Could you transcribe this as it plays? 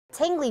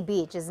Tingley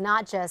Beach is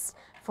not just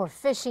for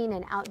fishing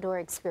and outdoor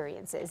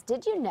experiences.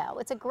 Did you know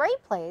it's a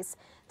great place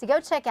to go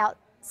check out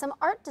some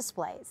art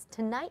displays?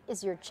 Tonight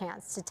is your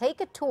chance to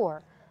take a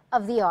tour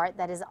of the art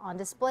that is on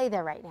display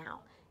there right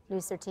now.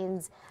 News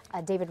 13's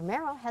David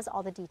Romero has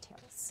all the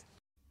details.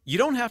 You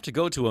don't have to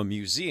go to a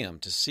museum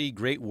to see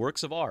great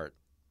works of art.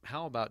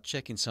 How about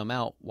checking some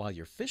out while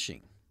you're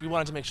fishing? We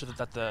wanted to make sure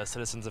that the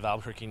citizens of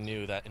Albuquerque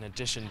knew that in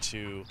addition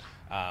to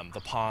the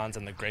ponds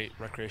and the great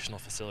recreational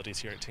facilities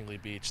here at Tingley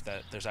Beach,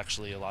 that there's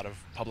actually a lot of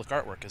public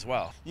artwork as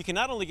well. You can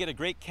not only get a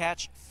great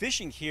catch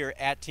fishing here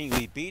at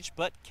Tingley Beach,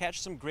 but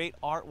catch some great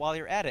art while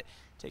you're at it.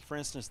 Take, for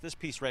instance, this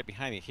piece right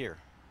behind me here.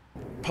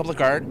 Public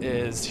art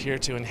is here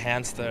to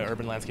enhance the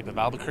urban landscape of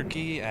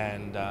Albuquerque,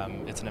 and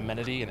it's an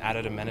amenity, an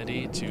added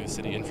amenity to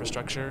city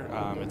infrastructure.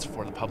 It's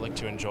for the public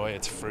to enjoy.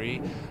 It's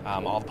free.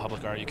 All the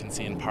public art you can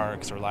see in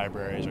parks or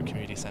libraries or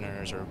community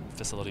centers or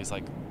facilities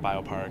like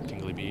Biopark,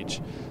 Tingley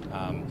Beach.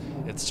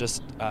 It's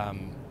just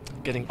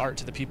getting art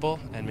to the people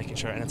and making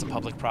sure, and it's a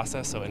public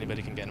process, so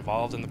anybody can get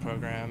involved in the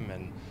program,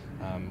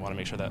 and want to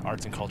make sure that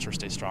arts and culture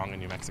stay strong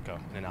in New Mexico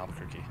and in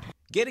Albuquerque.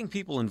 Getting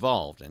people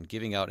involved and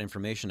giving out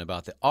information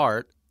about the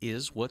art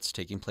is what's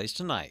taking place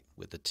tonight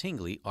with the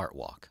Tingley Art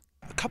Walk.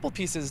 A couple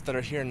pieces that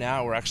are here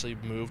now were actually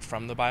moved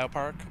from the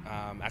Biopark.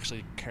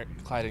 Actually,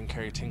 Clyde and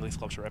Carrie Tingley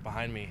sculpture right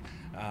behind me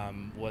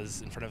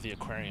was in front of the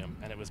aquarium,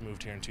 and it was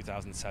moved here in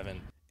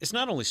 2007. It's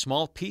not only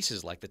small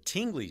pieces like the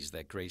Tingleys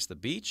that grace the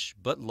beach,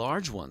 but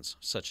large ones,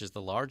 such as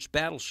the large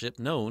battleship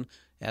known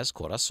as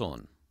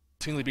Corazon.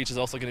 Tingley Beach is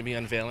also going to be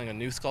unveiling a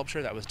new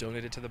sculpture that was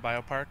donated to the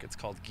Biopark. It's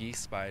called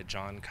Geese by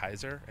John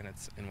Kaiser, and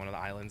it's in one of the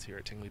islands here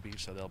at Tingley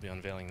Beach, so they'll be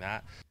unveiling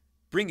that.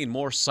 Bringing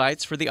more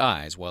sights for the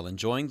eyes while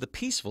enjoying the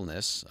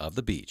peacefulness of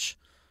the beach.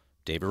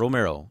 David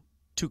Romero,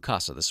 Tu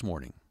Casa This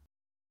Morning.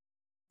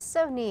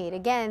 So neat.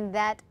 Again,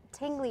 that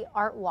Tingley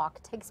Art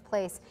Walk takes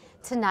place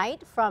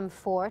tonight from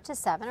 4 to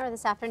 7, or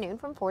this afternoon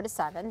from 4 to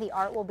 7. The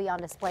art will be on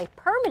display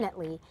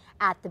permanently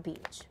at the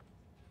beach.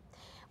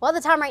 Well, the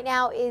time right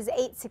now is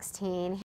 8:16.